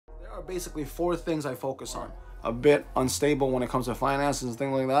basically 4 things I focus on. A bit unstable when it comes to finances and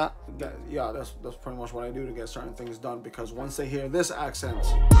things like that. Yeah, that's pretty much what I do to get certain things done, because once they hear this accent,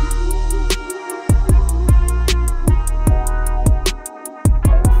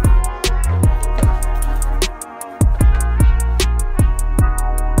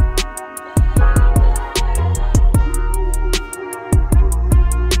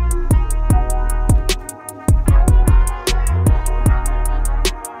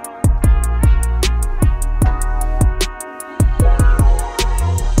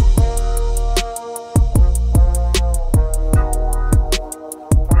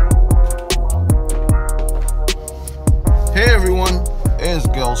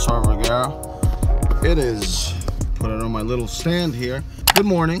 it is, put it on my little stand here. Good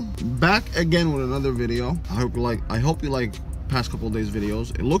morning, back again with another video. I hope you like past couple of days videos.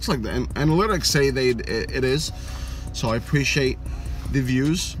 It looks like the analytics say it is, so I appreciate the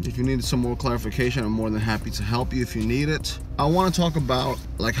views. If you need some more clarification, I'm more than happy to help you if you need it. I want to talk about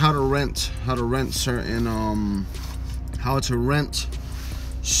like how to rent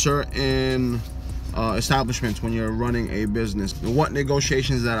certain establishments when you're running a business. What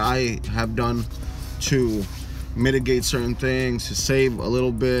negotiations that I have done to mitigate certain things, to save a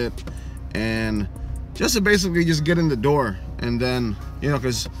little bit, and just to basically just get in the door. And then, you know,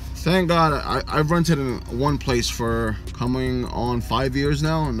 because thank God I've rented in one place for coming on 5 years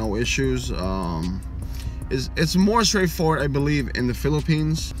now, no issues. It's more straightforward, I believe, in the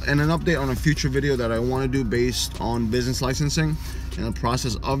Philippines. And an update on a future video that I want to do based on business licensing and the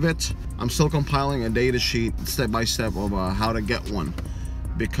process of it. I'm still compiling a data sheet step by step of how to get one,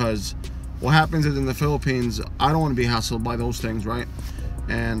 because what happens is in the Philippines, I don't want to be hassled by those things, right?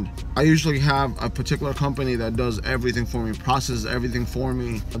 And I usually have a particular company that does everything for me, processes everything for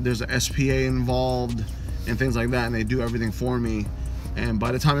me. There's a SPA involved and things like that, and they do everything for me. And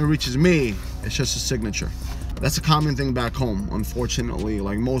by the time it reaches me, it's just a signature. That's a common thing back home, unfortunately.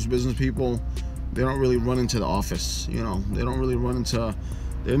 Like most business people, they don't really run into the office, you know. They don't really run into,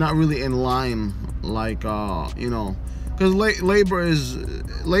 they're not really in line, like, you know, because labor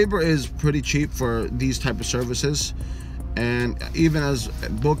is pretty cheap for these type of services. And even as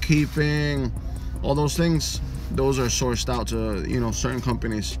bookkeeping, all those things, those are sourced out to, you know, certain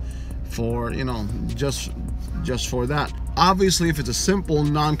companies for, you know, just for that. Obviously, if it's a simple,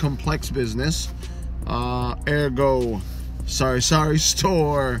 non-complex business, ergo, sorry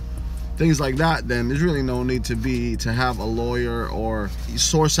store, things like that, then there's really no need to have a lawyer or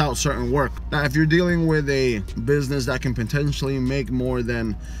source out certain work. Now, if you're dealing with a business that can potentially make more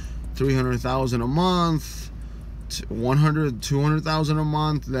than $300,000 a month, 100, 200,000 a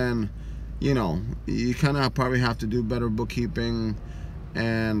month, then, you know, you kind of probably have to do better bookkeeping.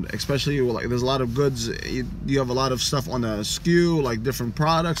 And especially like there's a lot of goods, you have a lot of stuff on the SKU, like different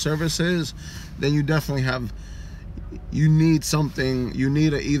products, services, then you definitely have, you need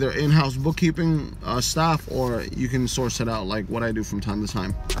either in-house bookkeeping staff, or you can source it out like what I do from time to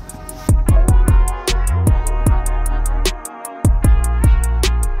time.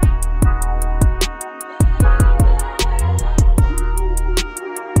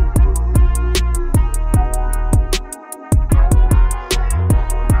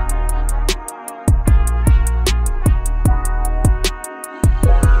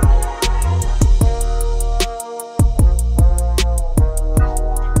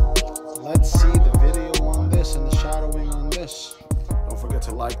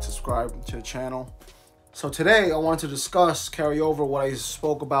 Subscribe to the channel. So today I want to carry over what I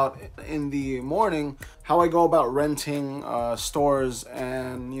spoke about in the morning, how I go about renting stores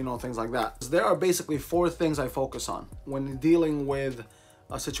and, you know, things like that. There are basically 4 things I focus on when dealing with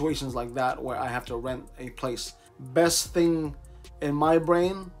situations like that where I have to rent a place. Best thing in my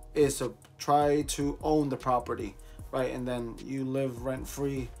brain is to try to own the property, right? And then you live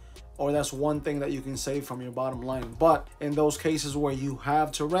rent-free, or that's one thing that you can save from your bottom line. But in those cases where you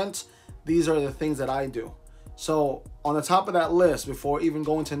have to rent, these are the things that I do. So on the top of that list, before even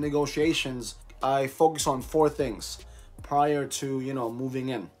going to negotiations, I focus on 4 things prior to, you know, moving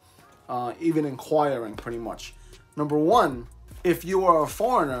in, even inquiring pretty much. Number 1, if you are a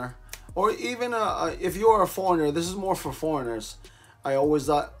foreigner, or even if you are a foreigner, this is more for foreigners. I always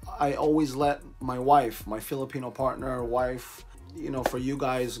let my wife, my Filipino partner, wife, you know, for you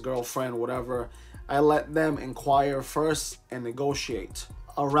guys, girlfriend, whatever, I let them inquire first and negotiate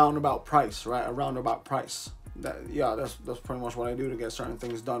a roundabout price, right? A roundabout price. That's pretty much what I do to get certain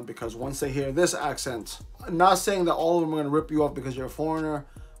things done, because once they hear this accent, I'm not saying that all of them are going to rip you off because you're a foreigner,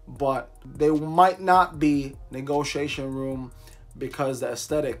 but they might not be negotiation room because the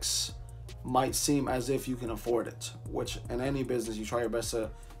aesthetics might seem as if you can afford it, which in any business you try your best to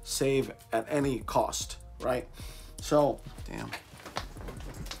save at any cost, right? So, damn.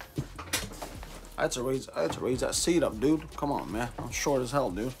 I had to raise that seat up, dude. Come on, man. I'm short as hell,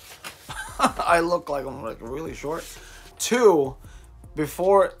 dude. I look like I'm like really short. Two,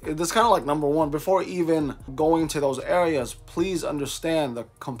 before this, kind of like number one, before even going to those areas, please understand the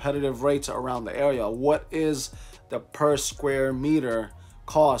competitive rates around the area. What is the per square meter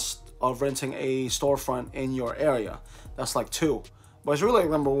cost of renting a storefront in your area? That's like two, but it's really like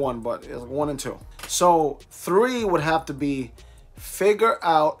number one, but it's like 1 and 2. So 3 would have to be figure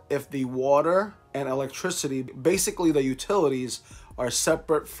out if the water and electricity, basically the utilities, are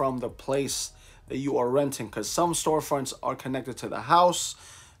separate from the place that you are renting, because some storefronts are connected to the house,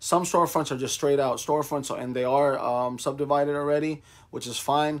 some storefronts are just straight out storefronts, and they are subdivided already, which is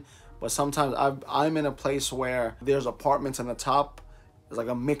fine. But sometimes I'm in a place where there's apartments on the top. It's like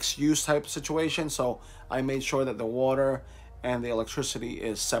a mixed use type situation, so I made sure that the water and the electricity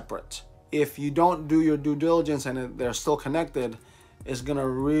is separate. If you don't do your due diligence and they're still connected, it's gonna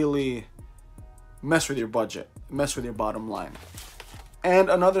really mess with your budget, mess with your bottom line.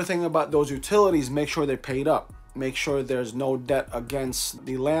 And another thing about those utilities, make sure they're paid up. Make sure there's no debt against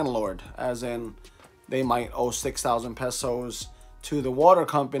the landlord, as in they might owe 6,000 pesos to the water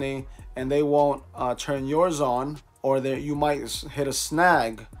company and they won't turn yours on, or you might hit a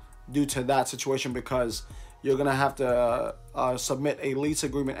snag due to that situation, because you're gonna have to submit a lease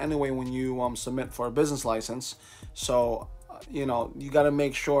agreement anyway when you submit for a business license. So you know, you got to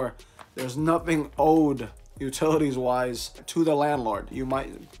make sure there's nothing owed utilities wise to the landlord. You might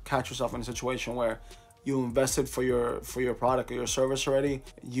catch yourself in a situation where you invested for your product or your service already,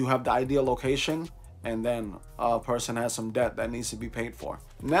 you have the ideal location, and then a person has some debt that needs to be paid for.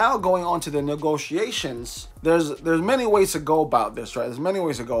 Now going on to the negotiations, there's many ways to go about this, right? There's many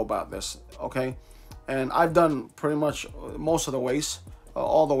ways to go about this, okay? And I've done pretty much most of the ways,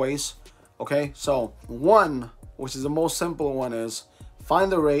 all the ways, okay? So one, which is the most simple one, is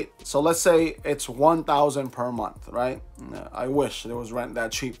find the rate. So let's say it's 1,000 per month, right? I wish there was rent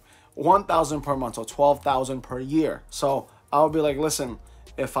that cheap. 1,000 per month, so 12,000 per year. So I'll be like, listen,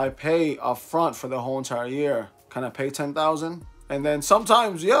 if I pay up front for the whole entire year, can I pay 10,000? And then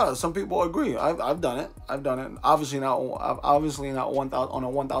sometimes, yeah, some people agree. I've done it. I've done it. Obviously not 1,000 on a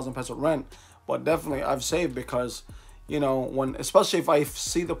 1,000 peso rent, but definitely I've saved, because you know, especially if I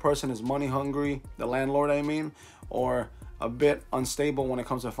see the person is money hungry, the landlord, I mean, or a bit unstable when it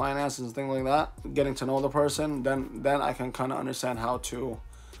comes to finances and things like that, getting to know the person, then I can kind of understand how to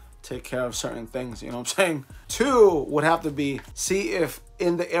take care of certain things, you know what I'm saying? Two would have to be, see if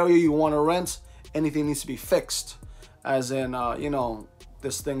in the area you want to rent, anything needs to be fixed. As in, you know,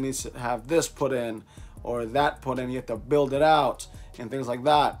 this thing needs to have this put in or that put in, you have to build it out and things like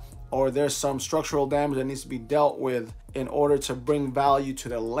that. Or there's some structural damage that needs to be dealt with in order to bring value to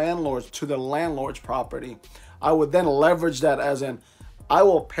the landlord's property. I would then leverage that, as in, I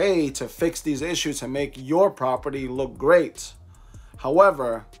will pay to fix these issues to make your property look great.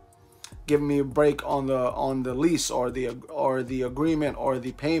 However, give me a break on the lease or the agreement or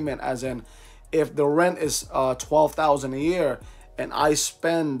the payment, as in, if the rent is 12,000 a year and I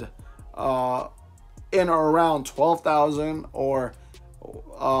spend in or around 12,000 or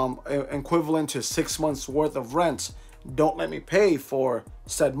equivalent to 6 months worth of rent, don't let me pay for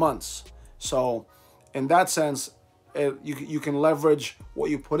said months. So in that sense, you can leverage what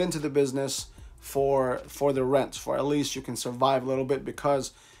you put into the business for the rent, for at least you can survive a little bit,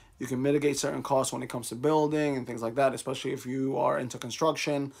 because you can mitigate certain costs when it comes to building and things like that, especially if you are into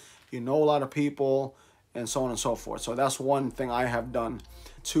construction, you know a lot of people, and so on and so forth. So that's one thing I have done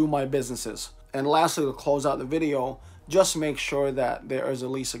to my businesses. And lastly, to close out the video, just make sure that there is a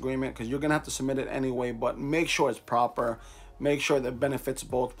lease agreement, because you're gonna have to submit it anyway, but make sure it's proper, make sure that benefits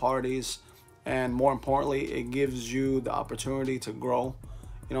both parties, and more importantly, it gives you the opportunity to grow.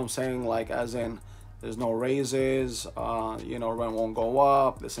 You know what I'm saying? Like, as in, there's no raises, you know, rent won't go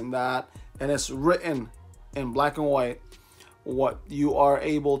up, this and that, and it's written in black and white what you are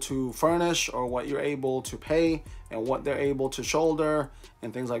able to furnish or what you're able to pay and what they're able to shoulder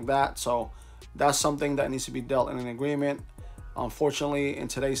and things like that. So that's something that needs to be dealt in an agreement. Unfortunately, in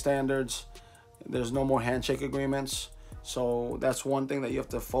today's standards, there's no more handshake agreements. So that's one thing that you have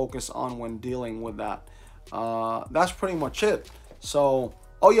to focus on when dealing with that. That's pretty much it. So,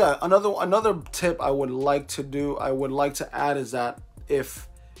 oh yeah, another tip I would like to add is that if,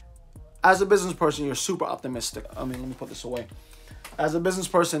 as a business person, you're super optimistic. I mean, let me put this away. As a business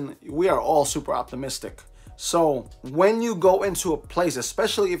person, we are all super optimistic. So when you go into a place,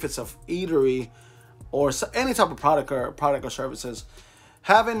 especially if it's a eatery or any type of product or services,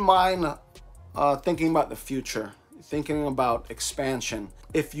 have in mind thinking about the future. thinking about expansion.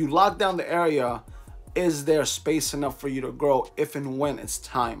 If you lock down the area, is there space enough for you to grow if and when it's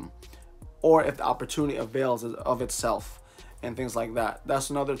time, or if the opportunity avails of itself, and things like that.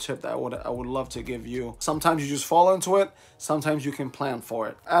 That's another tip that I would love to give you. Sometimes you just fall into it, sometimes you can plan for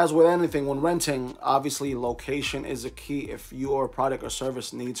it. As with anything, when renting, obviously location is a key. If your product or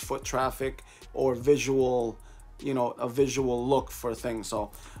service needs foot traffic or visual, you know, a visual look for things. So,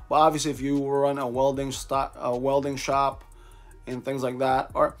 but obviously if you run a welding shop and things like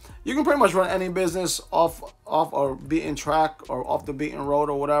that, or you can pretty much run any business off a beaten track or off the beaten road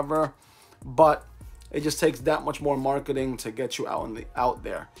or whatever, but it just takes that much more marketing to get you out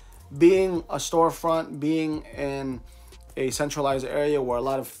there. Being a storefront, being in a centralized area where a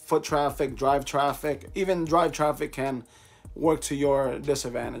lot of foot traffic, drive traffic can work to your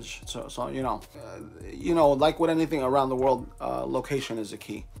disadvantage. So you know, like with anything around the world, location is a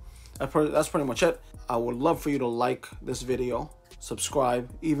key. That's pretty much it. I would love for you to like this video, subscribe,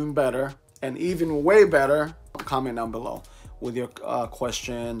 even better, and even way better, comment down below with your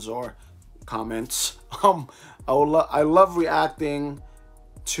questions or comments. I love reacting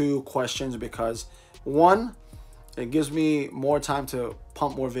to questions because, one, it gives me more time to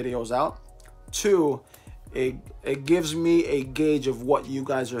pump more videos out. Two, it gives me a gauge of what you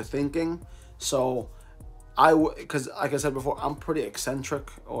guys are thinking. So because like I said before, I'm pretty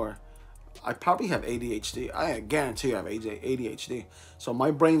eccentric, or I probably have ADHD. I guarantee you I have ADHD. So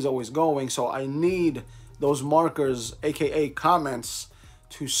my brain's always going. So I need those markers, aka comments,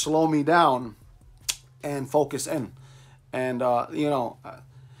 to slow me down and focus in. And you know,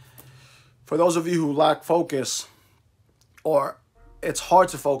 for those of you who lack focus, or it's hard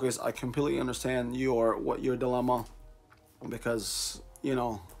to focus, I completely understand your dilemma, because, you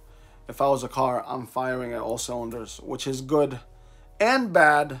know, if I was a car, I'm firing at all cylinders, which is good and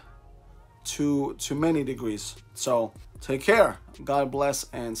bad to many degrees. So take care, God bless,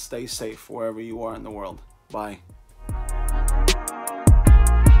 and stay safe wherever you are in the world. Bye.